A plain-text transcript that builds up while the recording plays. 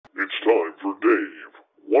for Dave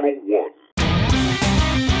 101.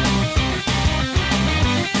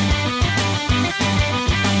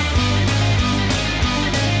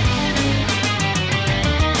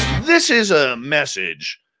 This is a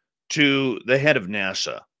message to the head of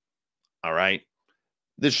NASA, all right?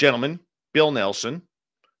 This gentleman, Bill Nelson,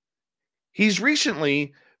 he's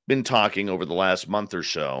recently been talking over the last month or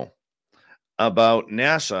so about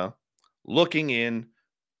NASA looking into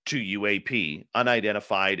UAP,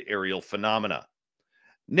 unidentified aerial phenomena.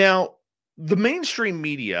 Now, the mainstream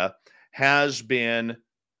media has been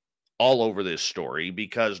all over this story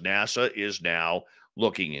because NASA is now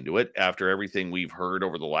looking into it after everything we've heard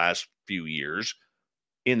over the last few years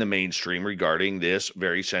in the mainstream regarding this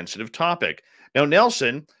very sensitive topic. Now,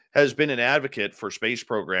 Nelson has been an advocate for space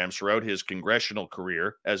programs throughout his congressional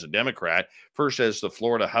career as a Democrat, first as the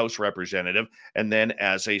Florida House representative and then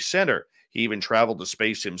as a senator. He even traveled to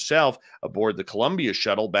space himself aboard the Columbia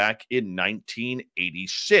shuttle back in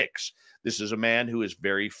 1986. This is a man who is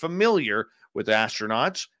very familiar with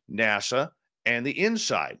astronauts, NASA, and the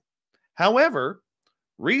inside. However,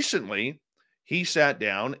 recently, he sat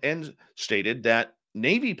down and stated that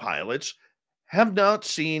Navy pilots have not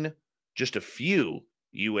seen just a few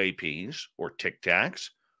UAPs or Tic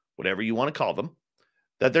Tacs, whatever you want to call them,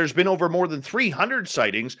 that there's been over more than 300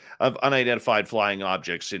 sightings of unidentified flying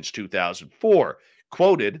objects since 2004,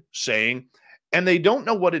 quoted saying, "And they don't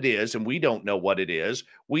know what it is, and we don't know what it is.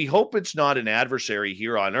 We hope it's not an adversary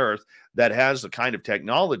here on Earth that has the kind of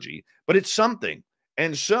technology, but it's something.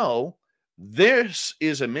 And so this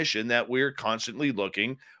is a mission that we're constantly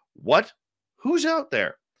looking, who's out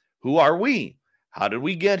there? Who are we? How did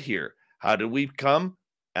we get here? How did we come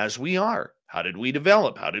as we are? How did we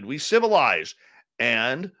develop? How did we civilize?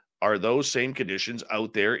 And are those same conditions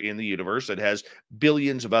out there in the universe that has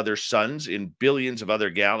billions of other suns in billions of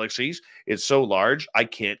other galaxies? It's so large, I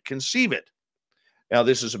can't conceive it." Now,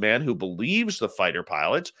 this is a man who believes the fighter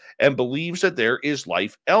pilots and believes that there is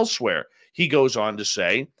life elsewhere. He goes on to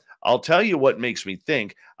say, "I'll tell you what makes me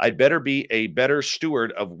think I'd better be a better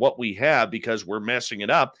steward of what we have because we're messing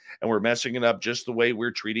it up, and we're messing it up just the way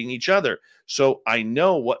we're treating each other. So I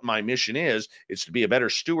know what my mission is. It's to be a better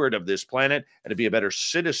steward of this planet and to be a better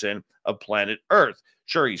citizen of planet Earth."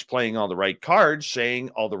 Sure, he's playing all the right cards, saying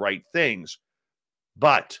all the right things.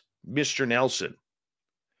 But, Mr. Nelson,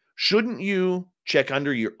 shouldn't you check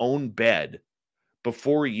under your own bed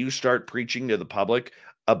before you start preaching to the public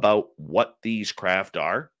about what these craft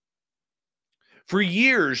are? For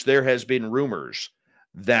years, there has been rumors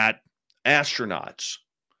that astronauts,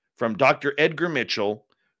 from Dr. Edgar Mitchell,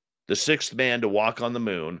 the sixth man to walk on the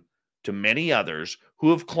moon, to many others who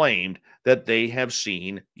have claimed that they have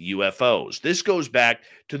seen UFOs. This goes back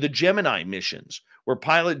to the Gemini missions, where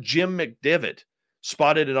pilot Jim McDivitt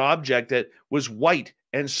spotted an object that was white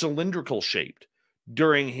and cylindrical shaped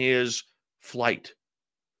during his flight.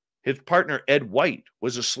 His partner, Ed White,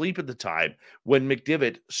 was asleep at the time when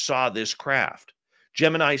McDivitt saw this craft.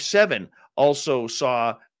 Gemini 7 also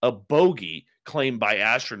saw a bogey claimed by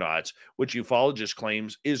astronauts, which ufologist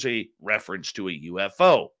claims is a reference to a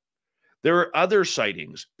UFO. There are other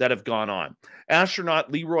sightings that have gone on. Astronaut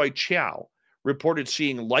Leroy Chiao reported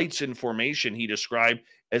seeing lights in formation he described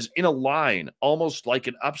as in a line, almost like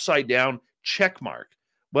an upside-down check mark.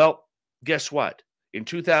 Well, guess what? In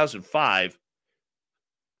 2005,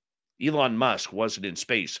 Elon Musk wasn't in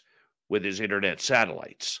space with his internet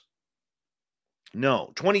satellites.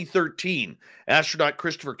 No, 2013, astronaut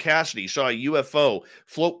Christopher Cassidy saw a UFO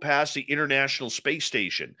float past the International Space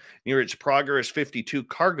Station near its Progress 52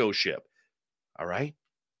 cargo ship. All right?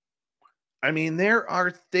 I mean, there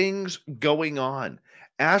are things going on.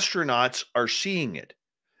 Astronauts are seeing it.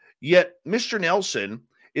 Yet, Mr. Nelson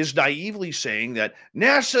is naively saying that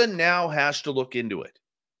NASA now has to look into it.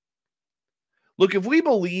 Look, if we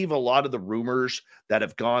believe a lot of the rumors that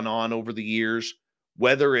have gone on over the years,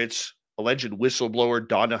 whether it's alleged whistleblower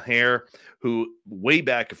Donna Hare, who way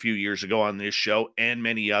back a few years ago on this show and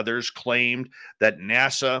many others claimed that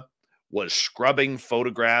NASA was scrubbing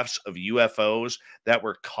photographs of UFOs that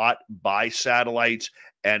were caught by satellites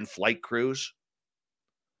and flight crews.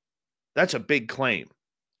 That's a big claim.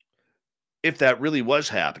 If that really was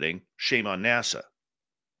happening, shame on NASA.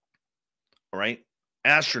 All right?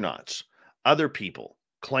 Astronauts, other people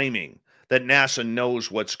claiming that NASA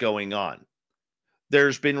knows what's going on.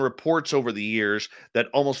 There's been reports over the years that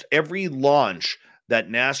almost every launch that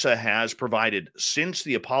NASA has provided since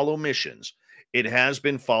the Apollo missions, it has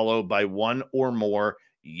been followed by one or more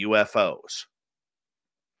UFOs.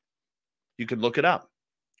 You can look it up.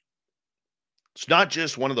 It's not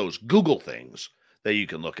just one of those Google things that you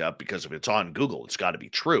can look up because if it's on Google, it's got to be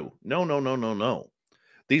true. No.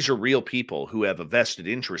 These are real people who have a vested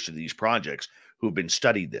interest in these projects who've been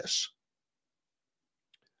studied this.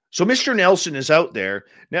 So Mr. Nelson is out there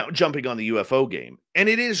now jumping on the UFO game. And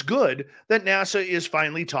it is good that NASA is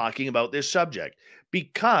finally talking about this subject,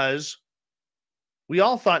 because we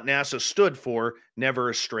all thought NASA stood for never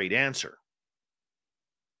a straight answer.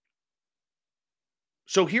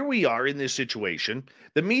 So here we are in this situation.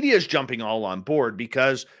 The media is jumping all on board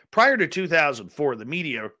because prior to 2004, the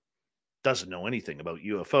media doesn't know anything about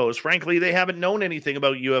UFOs. Frankly, they haven't known anything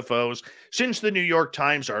about UFOs since the New York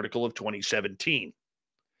Times article of 2017.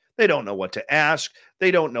 They don't know what to ask.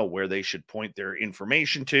 They don't know where they should point their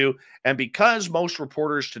information to. And because most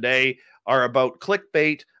reporters today are about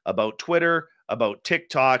clickbait, about Twitter, about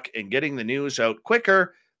TikTok, and getting the news out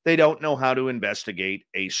quicker, they don't know how to investigate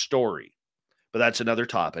a story. But that's another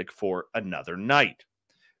topic for another night.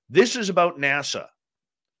 This is about NASA.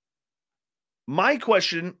 My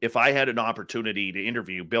question, if I had an opportunity to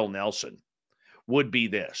interview Bill Nelson, would be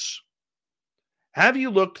this. Have you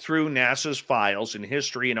looked through NASA's files in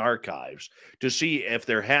history and archives to see if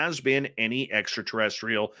there has been any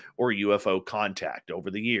extraterrestrial or UFO contact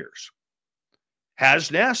over the years?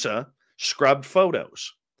 Has NASA scrubbed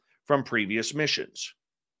photos from previous missions?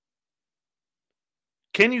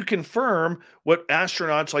 Can you confirm what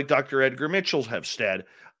astronauts like Dr. Edgar Mitchell have said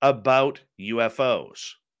about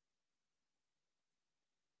UFOs?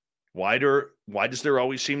 Why does there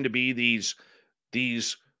always seem to be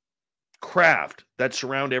these craft that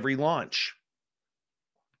surround every launch?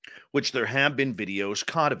 Which there have been videos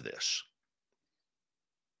caught of this.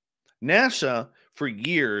 NASA, for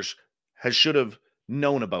years, should have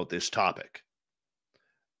known about this topic.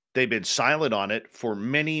 They've been silent on it for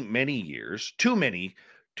many, many years. Too many,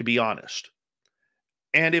 to be honest.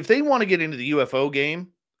 And if they want to get into the UFO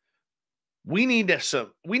game, we need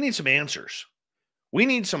some answers. We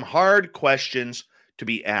need some hard questions to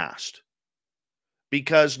be asked.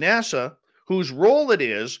 Because NASA, whose role it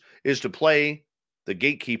is to play the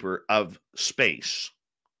gatekeeper of space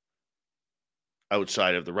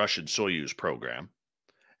outside of the Russian Soyuz program,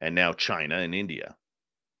 and now China and India.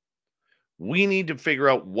 We need to figure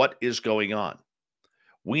out what is going on.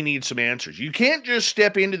 We need some answers. You can't just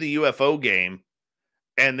step into the UFO game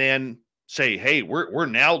and then say, hey, we're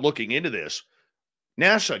now looking into this.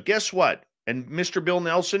 NASA, guess what? And Mr. Bill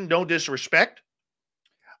Nelson, no disrespect,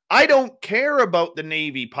 I don't care about the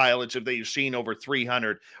Navy pilots if they've seen over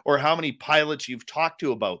 300 or how many pilots you've talked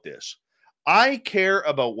to about this. I care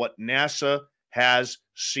about what NASA has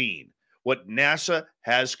seen, what NASA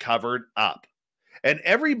has covered up. And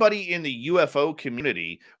everybody in the UFO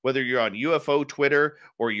community, whether you're on UFO Twitter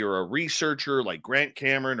or you're a researcher like Grant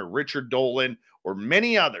Cameron or Richard Dolan or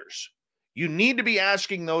many others, you need to be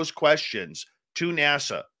asking those questions to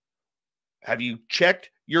NASA. Have you checked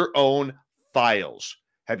your own files?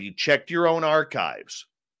 Have you checked your own archives?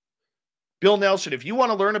 Bill Nelson, if you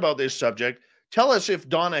want to learn about this subject, tell us if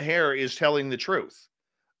Donna Hare is telling the truth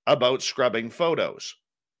about scrubbing photos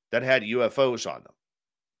that had UFOs on them.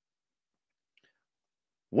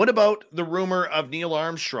 What about the rumor of Neil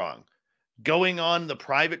Armstrong going on the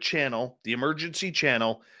private channel, the emergency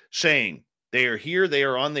channel, saying they are here, they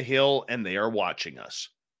are on the hill, and they are watching us?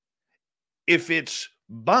 If it's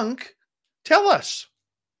bunk, tell us.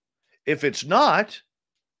 If it's not,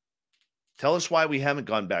 tell us why we haven't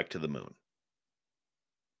gone back to the moon.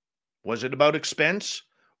 Was it about expense,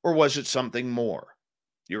 or was it something more?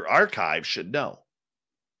 Your archive should know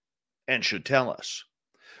and should tell us.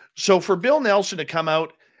 So for Bill Nelson to come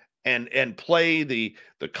out and play the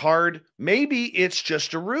card, maybe it's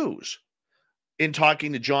just a ruse. In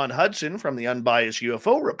talking to John Hudson from the Unbiased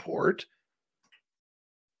UFO Report,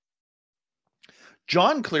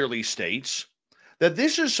 John clearly states that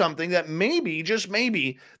this is something that maybe, just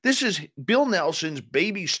maybe, this is Bill Nelson's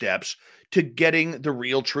baby steps to getting the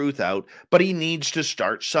real truth out, but he needs to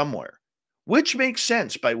start somewhere, which makes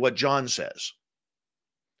sense by what John says.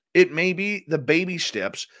 It may be the baby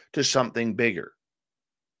steps to something bigger.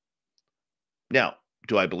 Now,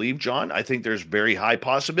 do I believe John? I think there's very high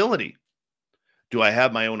possibility. Do I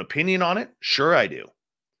have my own opinion on it? Sure I do.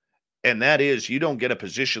 And that is, you don't get a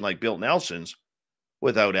position like Bill Nelson's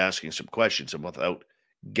without asking some questions and without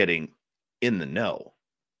getting in the know.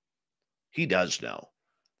 He does know.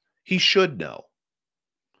 He should know.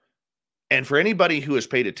 And for anybody who has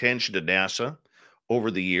paid attention to NASA over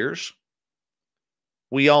the years,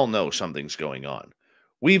 we all know something's going on.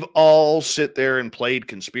 We've all sit there and played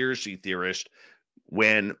conspiracy theorist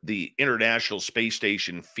when the International Space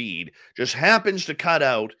Station feed just happens to cut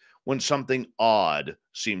out when something odd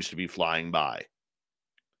seems to be flying by.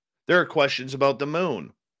 There are questions about the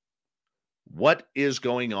moon. What is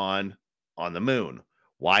going on the moon?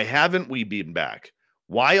 Why haven't we been back?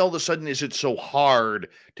 Why all of a sudden is it so hard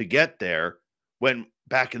to get there when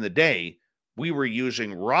back in the day we were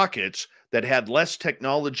using rockets that had less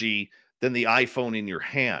technology than the iPhone in your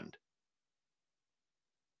hand?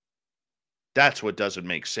 That's what doesn't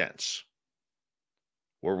make sense.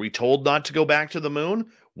 Were we told not to go back to the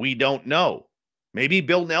moon? We don't know. Maybe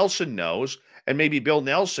Bill Nelson knows, and maybe Bill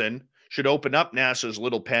Nelson should open up NASA's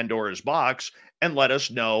little Pandora's box and let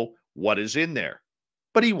us know what is in there.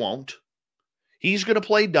 But he won't. He's going to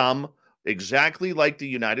play dumb, exactly like the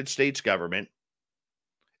United States government.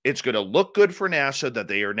 It's going to look good for NASA that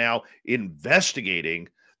they are now investigating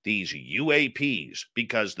these UAPs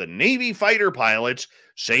because the Navy fighter pilots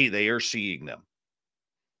say they are seeing them.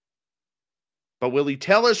 But will he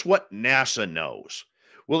tell us what NASA knows?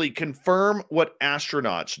 Will he confirm what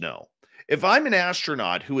astronauts know? If I'm an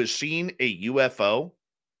astronaut who has seen a UFO,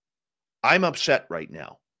 I'm upset right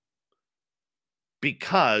now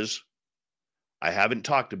because I haven't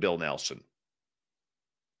talked to Bill Nelson.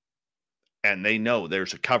 And they know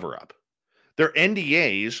there's a cover-up. Their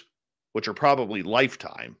NDAs, which are probably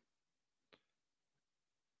lifetime,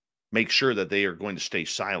 make sure that they are going to stay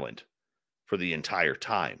silent for the entire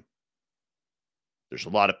time. There's a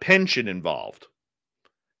lot of pension involved,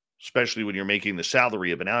 especially when you're making the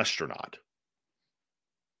salary of an astronaut.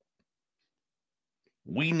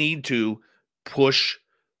 We need to push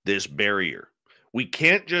this barrier. We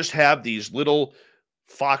can't just have these little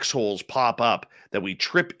foxholes pop up that we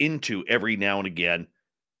trip into every now and again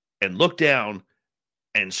and look down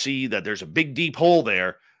and see that there's a big deep hole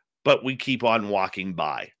there, but we keep on walking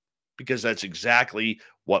by because that's exactly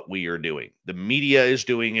what we are doing. The media is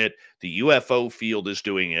doing it. The UFO field is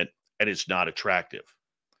doing it, and it's not attractive.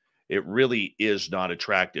 It really is not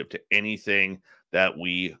attractive to anything that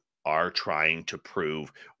we are trying to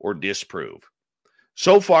prove or disprove.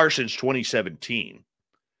 So far since 2017,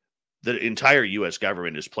 the entire U.S.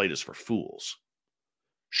 government has played us for fools.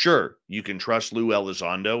 Sure, you can trust Lou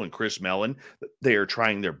Elizondo and Chris Mellon. They are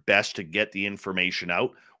trying their best to get the information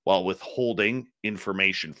out while withholding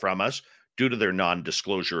information from us due to their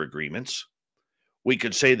non-disclosure agreements. We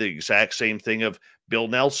could say the exact same thing of Bill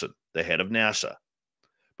Nelson, the head of NASA.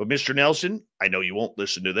 But Mr. Nelson, I know you won't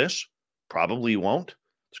listen to this. Probably won't.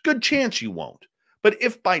 It's a good chance you won't. But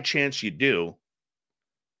if by chance you do,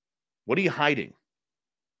 what are you hiding?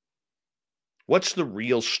 What's the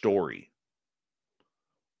real story?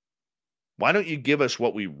 Why don't you give us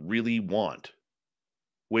what we really want,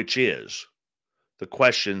 which is the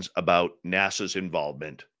questions about NASA's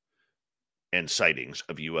involvement and sightings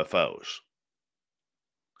of UFOs?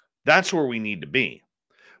 That's where we need to be.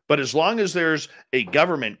 But as long as there's a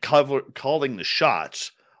government calling the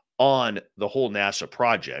shots on the whole NASA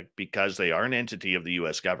project, because they are an entity of the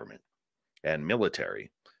U.S. government and military,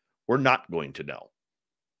 we're not going to know.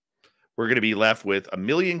 We're going to be left with a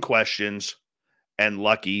million questions and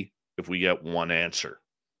lucky if we get one answer.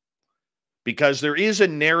 Because there is a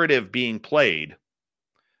narrative being played.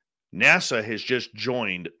 NASA has just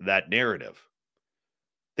joined that narrative.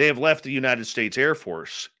 They have left the United States Air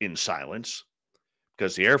Force in silence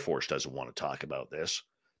because the Air Force doesn't want to talk about this.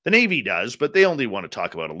 The Navy does, but they only want to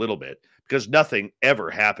talk about a little bit because nothing ever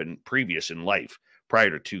happened previous in life prior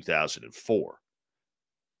to 2004.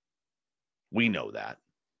 We know that.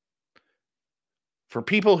 For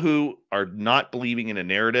people who are not believing in a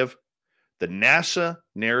narrative, the NASA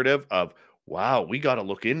narrative of, wow, we got to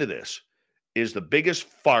look into this, is the biggest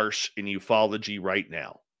farce in ufology right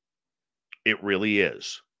now. It really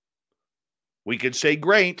is. We could say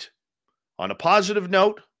great. On a positive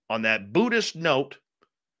note, on that Buddhist note,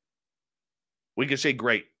 we could say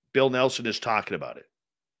great. Bill Nelson is talking about it.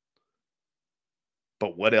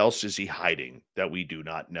 But what else is he hiding that we do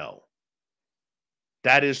not know?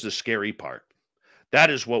 That is the scary part. That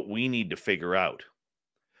is what we need to figure out.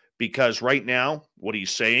 Because right now, what he's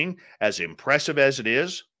saying, as impressive as it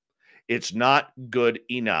is, it's not good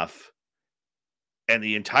enough. And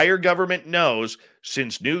the entire government knows,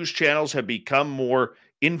 since news channels have become more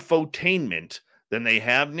infotainment than they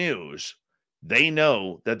have news, they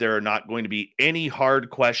know that there are not going to be any hard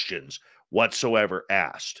questions whatsoever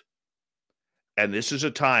asked. And this is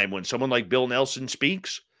a time when someone like Bill Nelson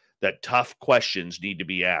speaks, that tough questions need to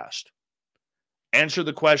be asked. Answer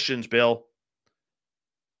the questions, Bill.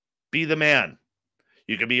 Be the man.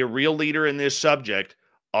 You can be a real leader in this subject.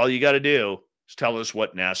 All you got to do is tell us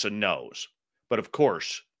what NASA knows. But of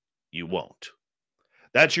course, you won't.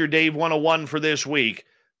 That's your Dave 101 for this week.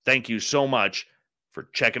 Thank you so much for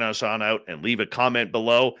checking us on out, and leave a comment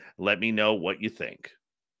below. Let me know what you think.